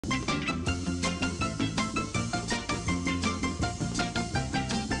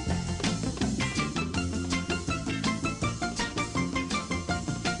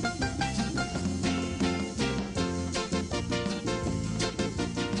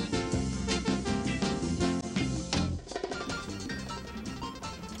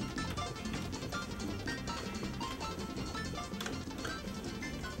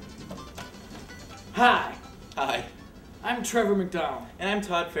Hi. Hi. I'm Trevor McDonald. And I'm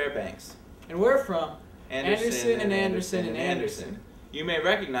Todd Fairbanks. And we're from Anderson. You may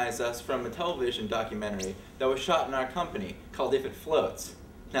recognize us from a television documentary that was shot in our company called If It Floats.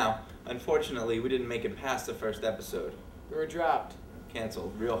 Now, unfortunately, we didn't make it past the first episode. We were dropped.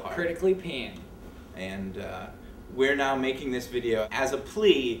 Canceled real hard. Critically panned. And we're now making this video as a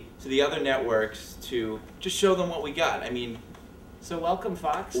plea to the other networks to just show them what we got. I mean... So welcome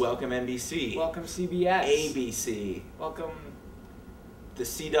Fox. Welcome NBC. Welcome CBS. ABC. Welcome... the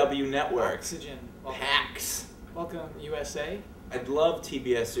CW Network. Oxygen. Welcome PAX. Welcome USA. I'd love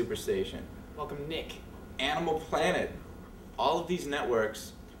TBS Superstation. Welcome Nick. Animal Planet. All of these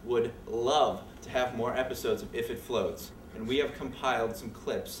networks would love to have more episodes of If It Floats. And we have compiled some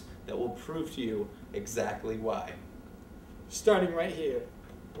clips that will prove to you exactly why. Starting right here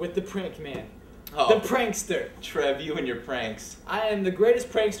with the prank man. Oh, the prankster. Trev, you and your pranks. I am the greatest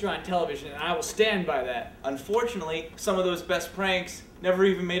prankster on television, and I will stand by that. Unfortunately, some of those best pranks never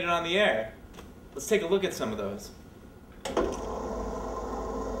even made it on the air. Let's take a look at some of those.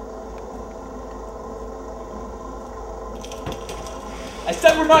 I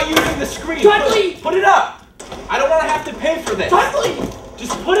said we're not using the screen. Dudley! Put it up! I don't want to have to pay for this. Dudley!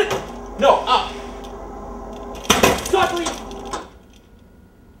 Just put it... No, up. Dudley!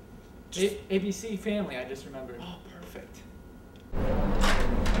 ABC Family, I just remembered. Oh, perfect.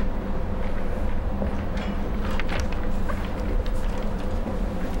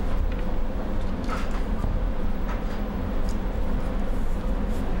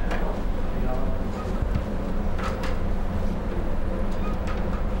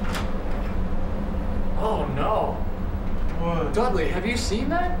 Oh no. What? Dudley, have you seen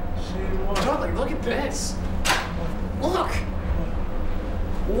that? Seen what? Dudley, look at this. Look!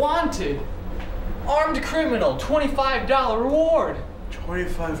 Wanted. Armed criminal, $25 reward.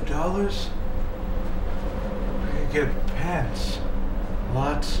 $25? I could get pants.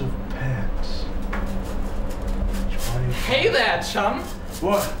 Lots of pants. 25. Hey there, chum.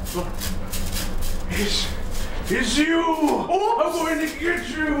 What? It's you! Oops. I'm going to get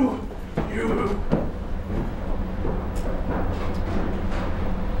you! You...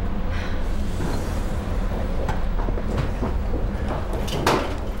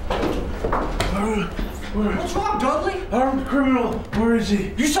 What's wrong, Dudley? Armed criminal, where is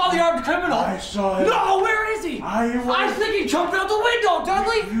he? You saw the armed criminal? I saw him. No, where is he? I think he jumped out the window,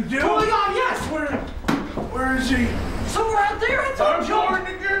 Dudley. You do? Oh my God, yes. Where is he? Somewhere out there. It's I'm going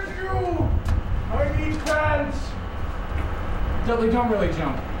to get you! I need pants! Dudley, don't really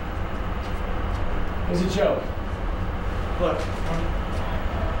jump. It's a joke. Look.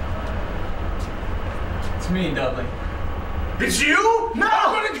 It's me, Dudley. It's you? No!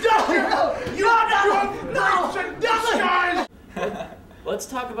 I'm gonna get you! No! Let's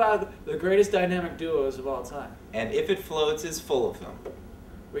talk about the greatest dynamic duos of all time. And If It Floats is full of them.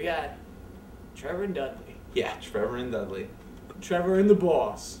 We got Trevor and Dudley. Yeah, Trevor and Dudley. Trevor and the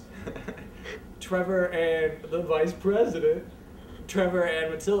boss. Trevor and the vice president. Trevor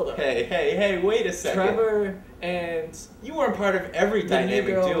and Matilda. Hey, wait a second. Trevor and... You weren't part of every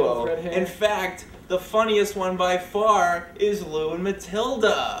dynamic duo. Red hair. In fact, the funniest one by far is Lou and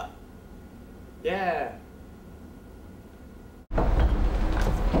Matilda. Yeah.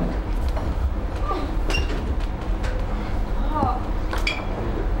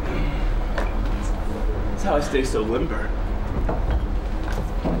 That's how I stay so limber.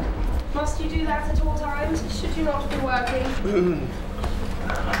 Must you do that at all times? Should you not be working?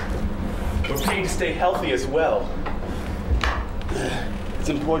 We're paid to stay healthy as well. It's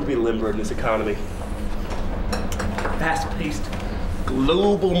important to be limber in this economy. Fast-paced,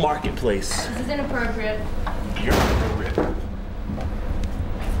 global marketplace. This is inappropriate. You're inappropriate.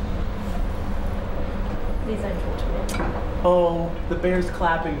 Please don't talk to me. Oh, the bear's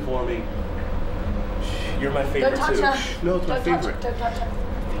clapping for me. Shh, you're my favorite Don't touch too. her. Shh, no, it's my favorite. Don't touch her.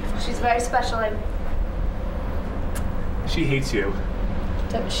 She's very special and... She hates you.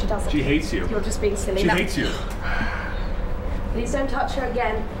 She doesn't. She hates you. You're just being silly. She No. hates you. Please don't touch her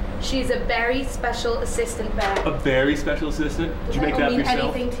again. She's a very special assistant bear. A very special assistant? Did Does you make that not up mean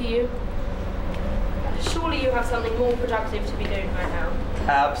yourself? anything to you? Surely you have something more productive to be doing right now.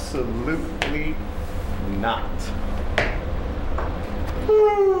 Absolutely not.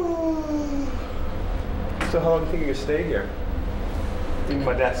 So how long do you think you're gonna stay here? In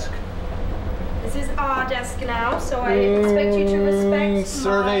my desk. This is our desk now, so I expect you to respect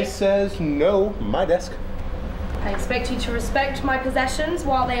Survey says no, my desk. I expect you to respect my possessions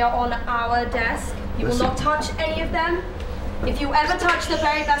while they are on our desk. You will not touch any of them. If you ever touch the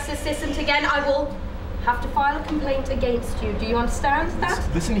very best assistant again, I will have to file a complaint against you. Do you understand that?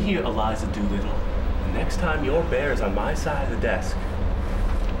 Listen here, Eliza Doolittle. next time your bear's on my side of the desk,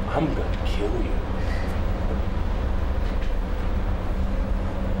 I'm gonna kill you.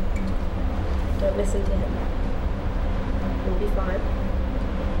 Don't listen to him. You'll be fine.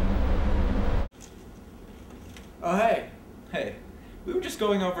 Oh, hey. Hey, we were just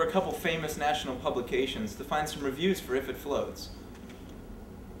going over a couple famous national publications to find some reviews for If It Floats.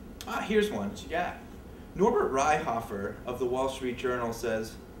 Here's one. What you got? Norbert Reihofer of the Wall Street Journal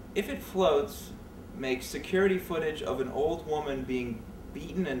says, If It Floats makes security footage of an old woman being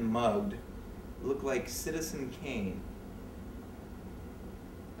beaten and mugged look like Citizen Kane.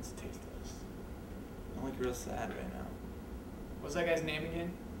 That's tasteless. I'm like real sad right now. What's that guy's name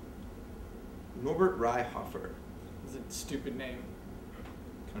again? Norbert Reihofer. It's a stupid name.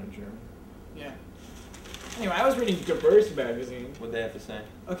 Kind of German. Yeah. Anyway, I was reading Geburst magazine. What'd they have to say?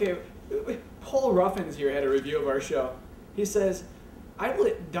 Okay, Paul Ruffins here had a review of our show. He says, I'd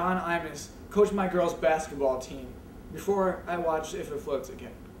let Don Imus coach my girls' basketball team before I watched If It Floats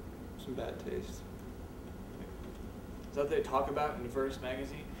again. Some bad taste. Is that what they talk about in Geburst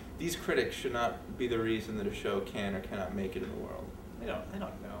magazine? These critics should not be the reason that a show can or cannot make it in the world. They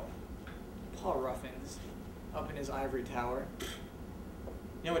don't know. Paul Ruffins, up in his ivory tower. You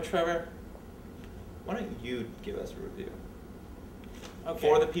know what, Trevor? Why don't you give us a review? Okay.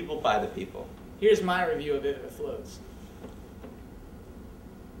 For the people, by the people. Here's my review of If It Floats.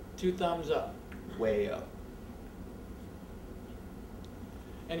 2 thumbs up. Way up.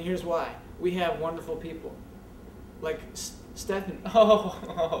 And here's why. We have wonderful people. Like Stephanie.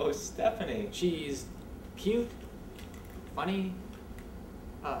 Oh, Stephanie. She's cute, funny,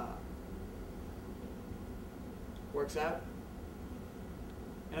 works out,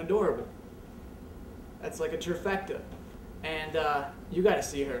 and adorable. That's like a trifecta. And you gotta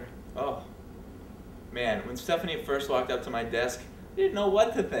see her. Oh. Man, when Stephanie first walked up to my desk, I didn't know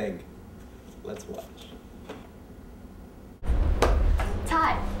what to think. Let's watch.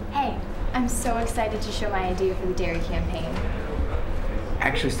 Todd, hey, I'm so excited to show my idea for the dairy campaign.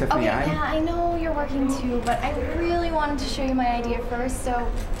 Actually, Stephanie, Okay, yeah, I know you're working too, but I really wanted to show you my idea first,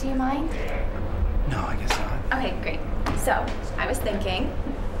 so do you mind? No, I guess not. Okay, great. So, I was thinking,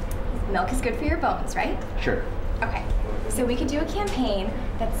 milk is good for your bones, right? Sure. Okay, so we could do a campaign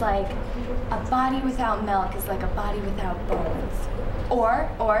that's like, a body without milk is like a body without bones.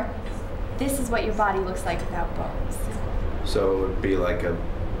 Or, this is what your body looks like without bones. So it would be like a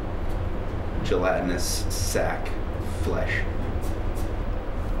gelatinous sack of flesh.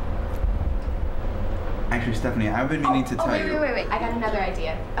 Actually, Stephanie, I've been meaning to tell you. Wait. I got another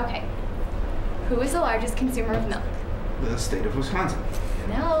idea. Okay. Who is the largest consumer of milk? The state of Wisconsin.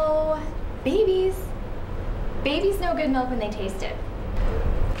 No. Babies. Babies know good milk when they taste it.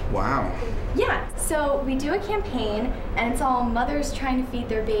 Wow. Yeah, so we do a campaign, and it's all mothers trying to feed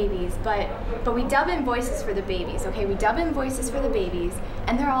their babies, but we dub in voices for the babies, okay? We dub in voices for the babies,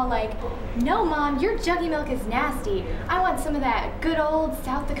 and they're all like, no, Mom, your juggy milk is nasty. I want some of that good old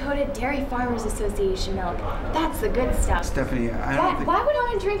South Dakota Dairy Farmers Association milk. That's the good stuff. Stephanie, I don't think... Why would I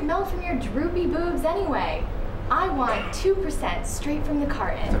want to drink milk from your droopy boobs anyway? I want 2% straight from the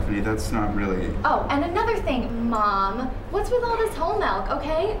carton. Stephanie, that's not really... Oh, and another thing, Mom. What's with all this whole milk,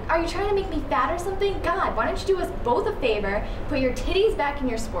 okay? Are you trying to make me fat or something? God, why don't you do us both a favor, put your titties back in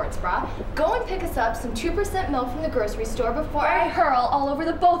your sports bra, go and pick us up some 2% milk from the grocery store before I hurl all over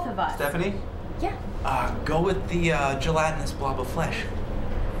the both of us. Stephanie? Yeah? Go with the gelatinous blob of flesh.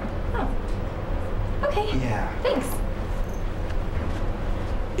 Oh. Okay. Yeah. Thanks.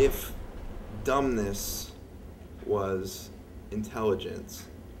 If dumbness was intelligence,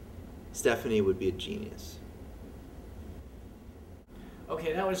 Stephanie would be a genius.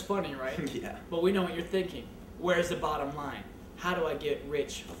 Okay, that was funny, right? Yeah. But we know what you're thinking. Where's the bottom line? How do I get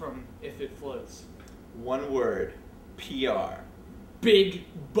rich from If It Floats? One word. PR. Big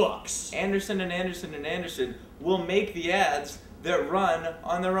bucks. Anderson and Anderson and Anderson will make the ads that run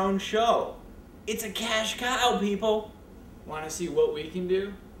on their own show. It's a cash cow, people. Want to see what we can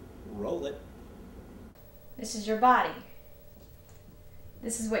do? Roll it. This is your body.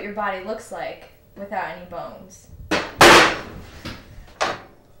 This is what your body looks like without any bones.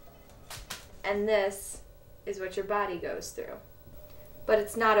 And this is what your body goes through. But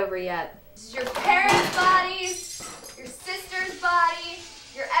it's not over yet. This is your parents' bodies, your sister's body,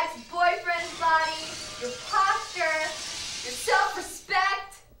 your ex-boyfriend's body, your posture, your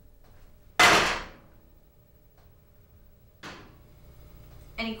self-respect.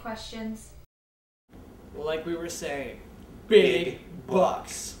 Any questions? Well, like we were saying, big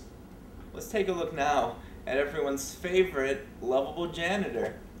bucks. Let's take a look now at everyone's favorite lovable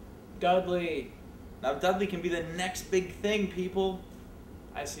janitor. Dudley. Now Dudley can be the next big thing, people.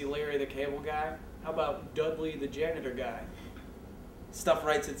 I see Larry the Cable Guy. How about Dudley the janitor guy? Stuff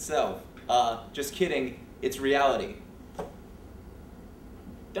writes itself. Just kidding. It's reality.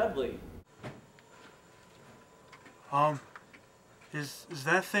 Dudley. Is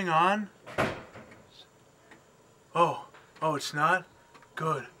that thing on? Oh, it's not?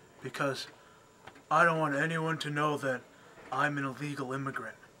 Good, because I don't want anyone to know that I'm an illegal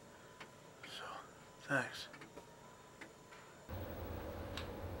immigrant. So, thanks.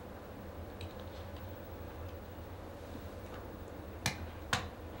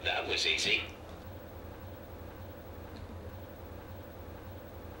 That was easy.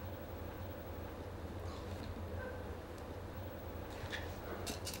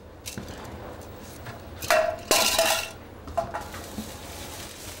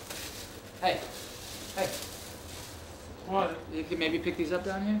 Hey. What? You can maybe pick these up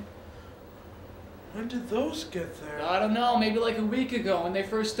down here? When did those get there? I don't know, maybe like a week ago when they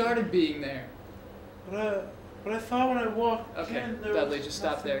first started being there. But I thought when I walked Okay, in, there Dudley, was just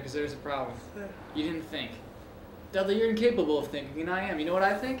stop nothing there, because there's a problem. there. You didn't think. Dudley, you're incapable of thinking, and I am. You know what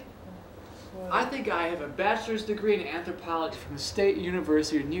I think? What? I think I have a bachelor's degree in anthropology from the State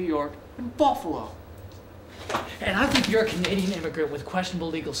University of New York in Buffalo. And I think you're a Canadian immigrant with questionable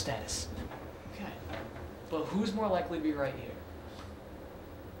legal status. Okay. But who's more likely to be right here?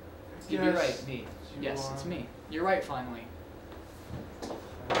 You'd be right, me. Yes, it's me. You're right, finally.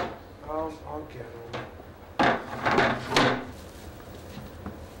 I'll get him.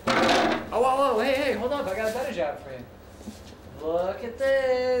 Oh, whoa, hey, hold up. I got a better job for you. Look at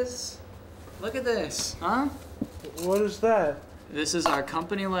this. Look at this. Huh? What is that? This is our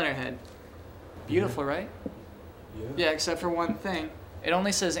company letterhead. Beautiful, right? Yeah, except for one thing. It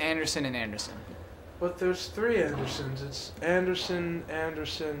only says Anderson and Anderson. But there's 3 Andersons. It's Anderson,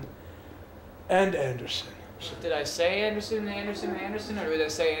 Anderson, and Anderson. Did I say Anderson and Anderson and Anderson, or did I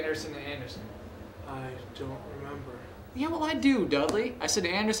say Anderson and Anderson? I don't remember. Yeah, well, I do, Dudley. I said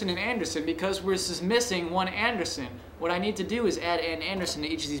Anderson and Anderson because we're just missing one Anderson. What I need to do is add an Anderson to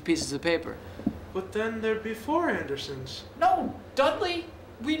each of these pieces of paper. But then there'd be 4 Andersons. No, Dudley.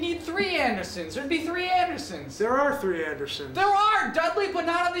 We need 3 Andersons. There'd be 3 Andersons. There are 3 Andersons. There are, Dudley, but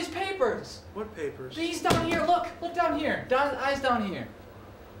not on these papers. What papers? These down here. Look down here. Eyes down here.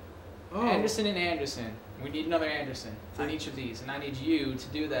 Oh. Anderson and Anderson. We need another Anderson on each of these, and I need you to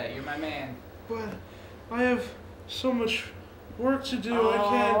do that. You're my man. But I have so much work to do. Oh, I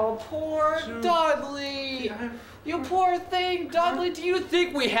can't. poor Dudley. You poor thing, Dudley. Do you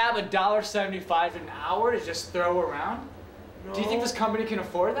think we have $1.75 an hour to just throw around? No. Do you think this company can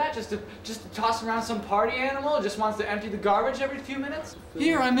afford that? Just to toss around some party animal who just wants to empty the garbage every few minutes?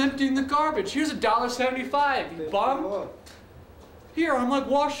 Here, I'm emptying the garbage. Here's $1.75, you bum. Here, I'm like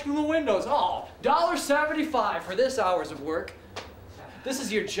washing the windows. Oh, $1.75 for this hours of work. This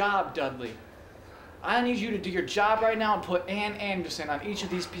is your job, Dudley. I need you to do your job right now and put Ann Anderson on each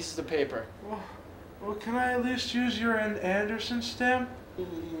of these pieces of paper. Well, can I at least use your Anderson stamp?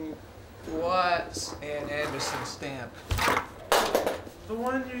 What's an Anderson stamp? The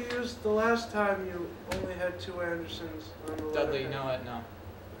one you used the last time you only had 2 Andersons on the Dudley, letterhead. you know what? No.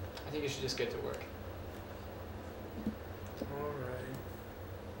 I think you should just get to work. Alright.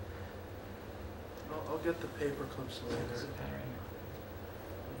 I'll get the paper clips later. There's a pen right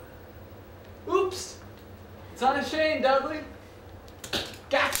here. Oops! It's on a chain, Dudley.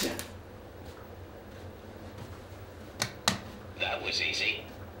 Gotcha! That was easy.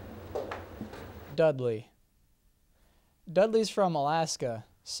 Dudley. Dudley's from Alaska,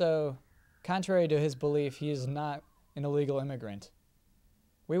 so, contrary to his belief, he is not an illegal immigrant.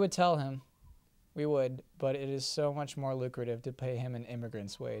 We would tell him, we would, but it is so much more lucrative to pay him an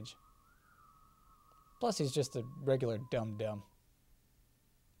immigrant's wage. Plus, he's just a regular dum-dum.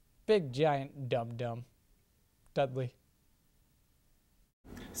 Big, giant dum-dum. Dudley.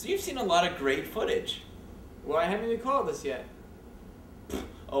 So you've seen a lot of great footage. Why haven't you called us yet?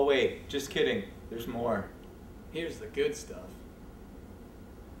 Oh wait, just kidding. There's more. Here's the good stuff.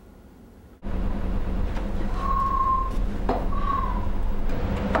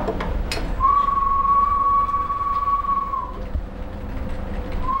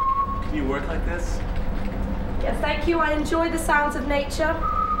 Can you work like this? Yes, thank you. I enjoy the sounds of nature.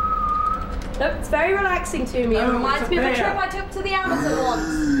 Nope, it's very relaxing to me. It reminds me of a trip I took to the Amazon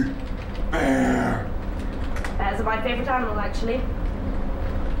once. Bear. Bears are my favourite animal, actually.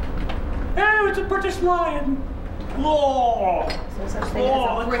 Oh, it's a British lion. Law. There's no such thing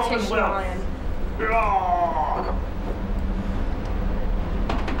as a British lion.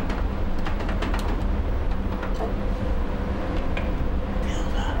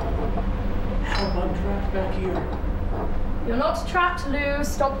 Help, I'm trapped back here. You're not trapped, Lou.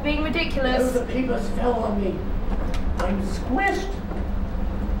 Stop being ridiculous. No, the papers fell on me. I'm squished.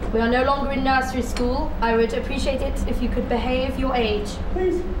 We are no longer in nursery school. I would appreciate it if you could behave your age.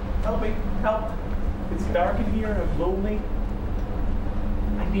 Please, help me. Help. It's dark in here. I'm lonely.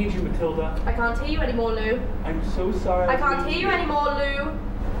 I need you, Matilda. I can't hear you anymore, Lou. I'm so sorry. I can't hear you anymore, Lou.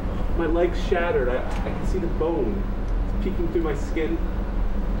 My leg's shattered. I can see the bone. It's peeking through my skin.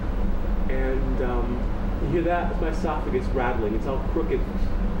 And, you hear that? It's my esophagus rattling. It's all crooked.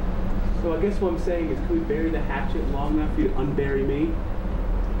 So I guess what I'm saying is, can we bury the hatchet long enough for you to unbury me?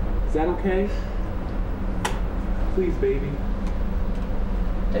 Is that okay? Please, baby.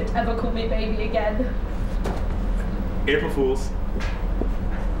 Don't ever call me baby again. April Fools. If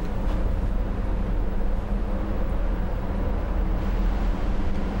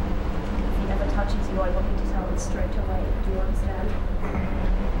he never touches you, I want you to tell him straight away. Do you understand?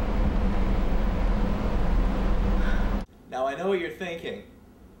 Now I know what you're thinking.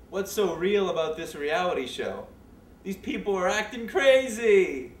 What's so real about this reality show? These people are acting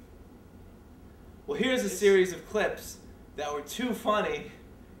crazy! Well, here's a series of clips that were too funny,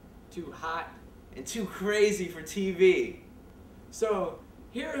 too hot, and too crazy for TV. So,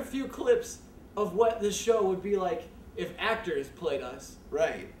 here are a few clips of what this show would be like if actors played us.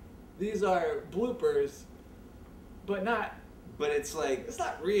 Right. These are bloopers, but it's like... it's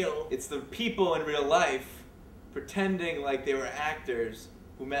not real. It's the people in real life pretending like they were actors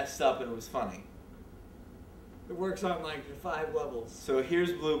who messed up and it was funny. It works on like 5 levels. So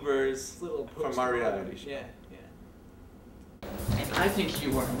here's bloopers from our reality show. Yeah. And I think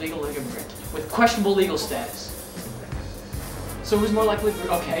you were a legal immigrant with questionable legal status. So who's more likely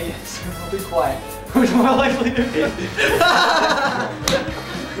to... Okay, yes, be quiet. Who's more likely to be...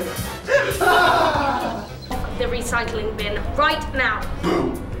 The recycling bin right now.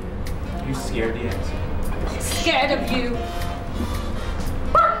 Boo! You scared yet? I'm scared of you.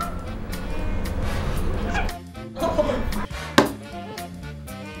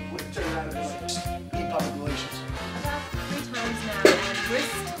 Public relations. About 3 times now, and we're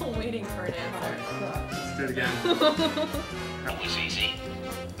still waiting for an answer. Let's do it again. That was easy.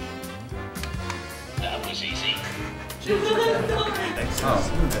 That was easy. X's.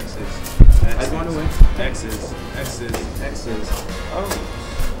 I want to win. X's. Oh.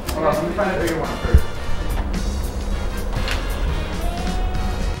 Hold on, let me find a bigger one first.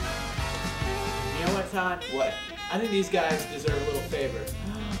 You know what, Todd? What? I think these guys deserve a little favor.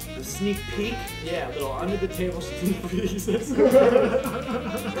 The sneak peek? Yeah, a little under the table sneak peek.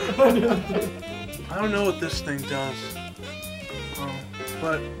 I don't know what this thing does,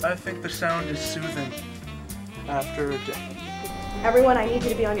 but I think the sound is soothing after a day. Everyone, I need you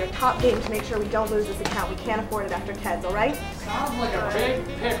to be on your top game to make sure we don't lose this account. We can't afford it after Ted's, all right? Sounds like a big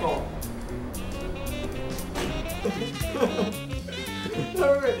pickle.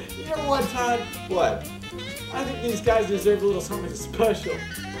 You know what, Todd? What? I think these guys deserve a little something special.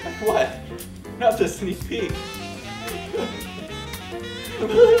 Like what? Not the sneak peek.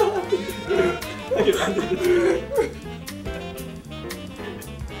 Like it under the table.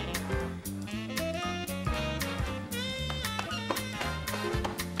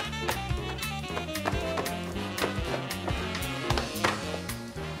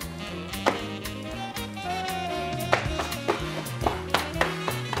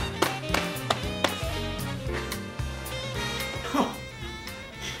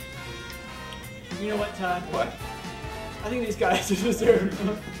 You know what, Todd? What? I think these guys deserve...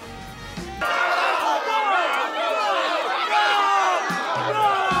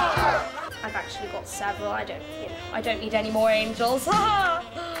 I've actually got several. I don't need any more angels.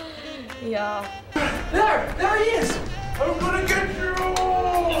 Yeah. There he is! I'm gonna get you!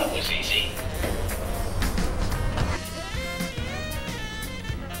 That was easy.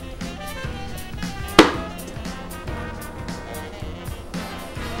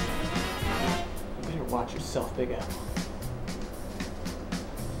 You better watch yourself, Big Apple.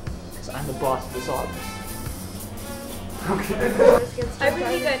 Because I'm the boss of this office. I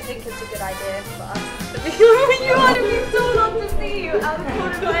really don't think it's a good idea for us to be. You want to be so long to see you out of the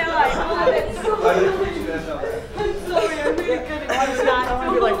corner of my eye. I'm sorry, I'm really good at that. I'm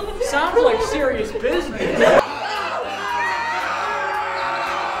gonna be like, sounds like serious business.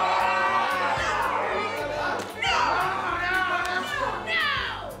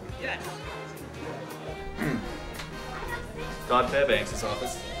 Don Fairbanks'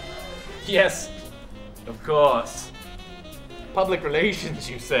 office. Yes, of course. Public relations,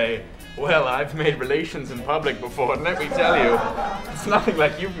 you say? Well, I've made relations in public before, and let me tell you, it's nothing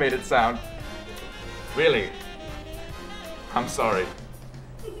like you've made it sound. Really? I'm sorry.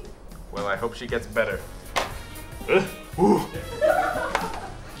 Well, I hope she gets better. Ugh. Ooh.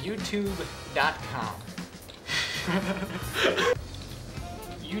 YouTube.com.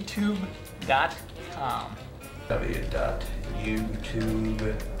 YouTube.com.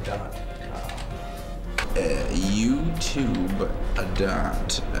 www.youtube.com.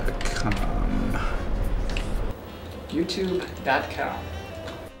 YouTube.com. YouTube.com.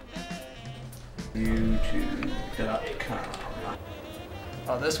 YouTube.com.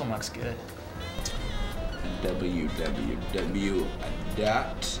 Oh, this one looks good.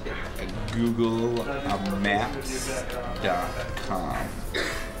 www.googlemaps.com.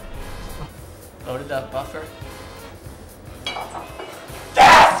 Loaded up buffer.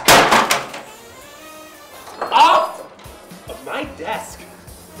 Off of my desk.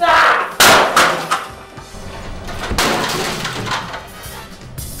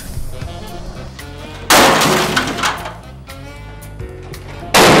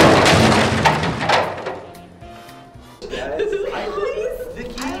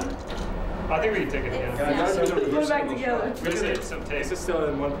 I think we can take it again. Put it back together. We just need some tape. This is still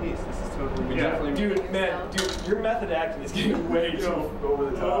in one piece. This is totally Yeah. Dude, your method acting is getting way too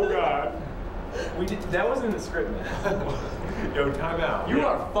over the top. Oh God. That wasn't in the script, man. Yo, time out. You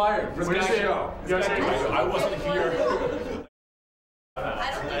are fired. What do you say? I wasn't here.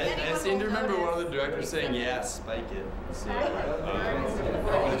 I seem to remember one of the directors saying, yeah, spike it.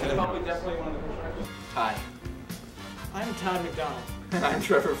 Hi. I'm Todd McDonald. I'm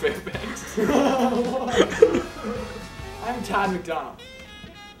Trevor Fairbanks. I'm Todd McDonald.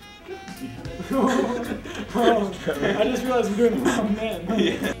 I just realized I'm doing the wrong man.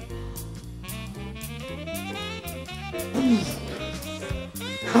 Yeah.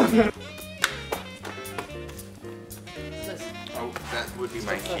 Oh, that would be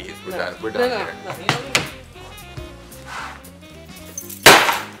my keys. We're done. We're done here.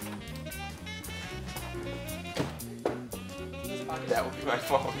 That would be my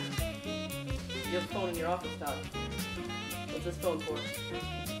phone. You have a phone in your office, Todd. What's this phone for?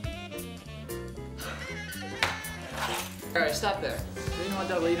 Alright, stop there. You know what,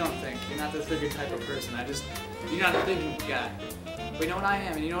 Dudley? You don't think. You're not this big a type of person. You're not a thinking guy. But you know what I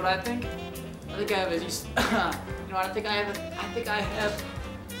am, and you know what I think? I think I have a, you know what I think I have? I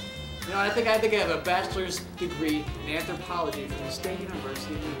think I have a bachelor's degree in anthropology from the State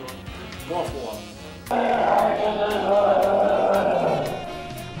University of New York. Wolf Wolf.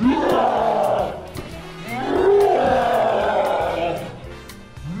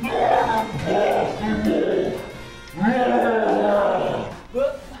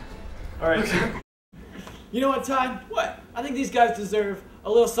 Alright. You know what, Todd? What? I think these guys deserve a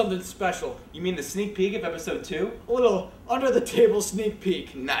little something special. You mean the sneak peek of episode 2? A little under-the-table sneak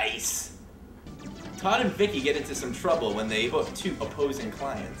peek. Nice. Todd and Vicky get into some trouble when they book 2 opposing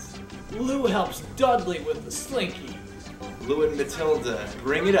clients. Lou helps Dudley with the slinky. Lou and Matilda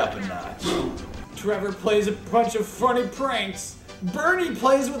bring it up a notch. Trevor plays a bunch of funny pranks. Bernie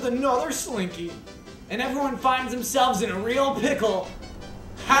plays with another slinky. And everyone finds themselves in a real pickle.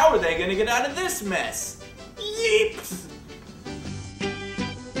 How are they gonna get out of this mess? Yeeps!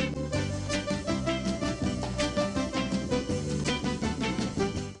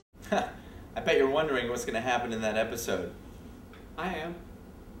 I bet you're wondering what's gonna happen in that episode. I am.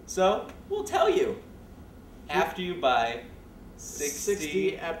 So, we'll tell you. After you buy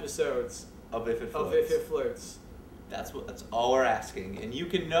 60 episodes of If It Floats. Of If It Floats. That's all we're asking. And you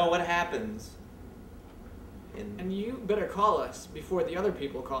can know what happens. And you better call us before the other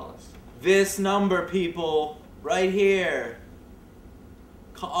people call us. This number, people. Right here.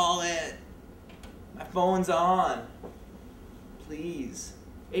 Call it. My phone's on. Please.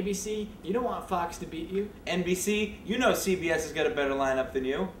 ABC, you don't want Fox to beat you. NBC, you know CBS has got a better lineup than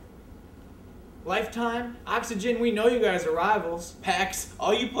you. Lifetime, Oxygen, we know you guys are rivals. PAX,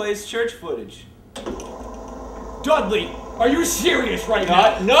 all you play is church footage. Dudley, are you serious right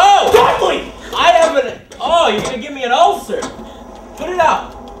now? No! Dudley! I haven't. Oh, you're gonna give me an ulcer. Put it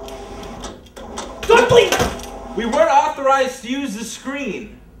out. Dudley! We weren't authorized to use the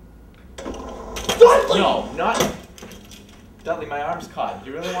screen. Dudley! No, not. Dudley, my arm's caught.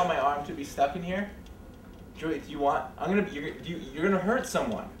 Do you really want my arm to be stuck in here? Do you want? You're gonna hurt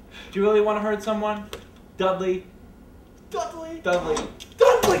someone. Do you really want to hurt someone? Dudley. Dudley. Dudley.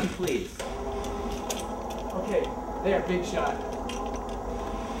 Dudley, please. Okay, there, big shot.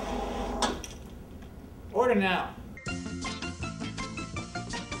 Order now.